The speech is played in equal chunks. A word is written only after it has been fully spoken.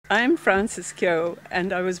I'm Frances Keogh,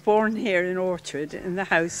 and I was born here in Orchard in the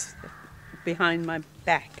house behind my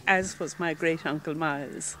back, as was my great-uncle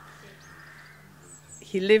Myles.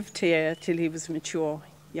 He lived here till he was a mature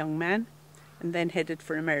young man and then headed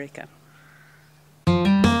for America.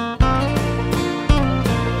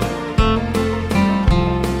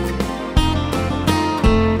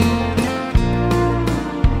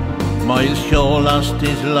 Myles Keogh lost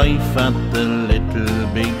his life at the Little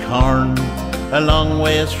Big Horn, a long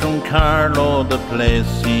ways from Carlow, the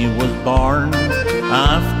place he was born.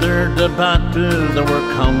 After the battle they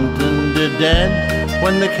were counting the dead,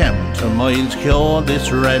 when they came to Myles Keogh, this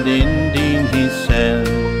Red Indian he said,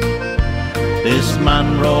 "This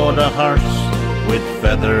man rode a horse with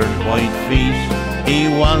feathered white feet. He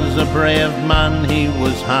was a brave man, he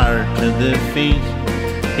was hard to defeat.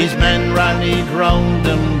 His men rallied round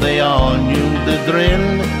him, they all knew the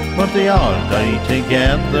drill, but they all died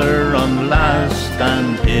together on Last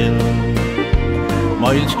Stand Hill."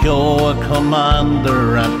 Myles Keogh, a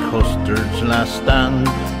commander at Custard's last stand,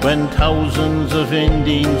 when thousands of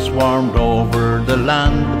Indians swarmed over the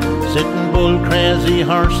land. Sitting bull crazy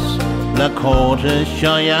horse, Lakota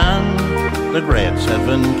Cheyenne, the great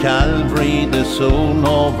 7 Cavalry they soon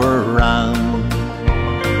overran.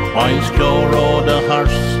 Myles Keogh rode a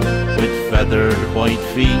horse with feathered white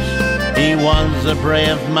feet. He was a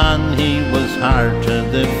brave man, he was hard to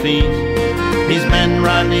defeat. His men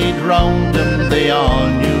rallied round him, they all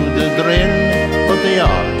knew the drill, but they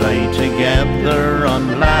all died together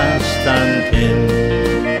on Last Stand Hill.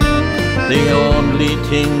 The only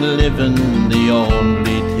thing living, the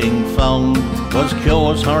only thing found, was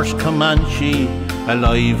Keogh's horse Comanche,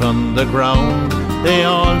 alive on the ground. They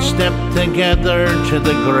all stepped together to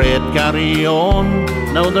the great Garryon.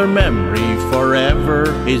 Now their memory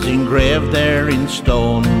forever is engraved there in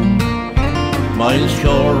stone. Myles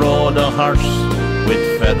Keogh rode a horse with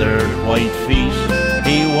feathered white feet.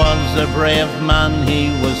 He was a brave man,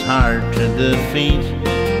 he was hard to defeat.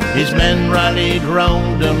 His men rallied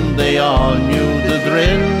round him, they all knew the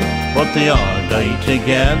drill, but they all died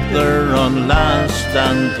together on Last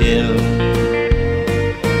Stand Hill.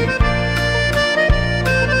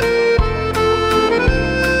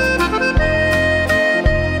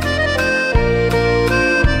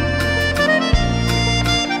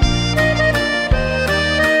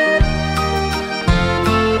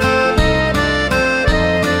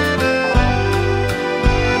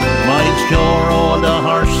 Keogh rode a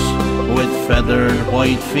horse with feathered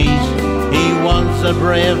white feet. He was a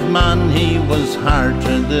brave man, he was hard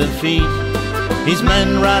to defeat. His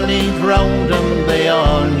men rallied round him, they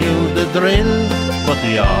all knew the drill, but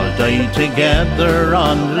they all died together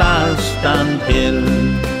on Last Stand Hill.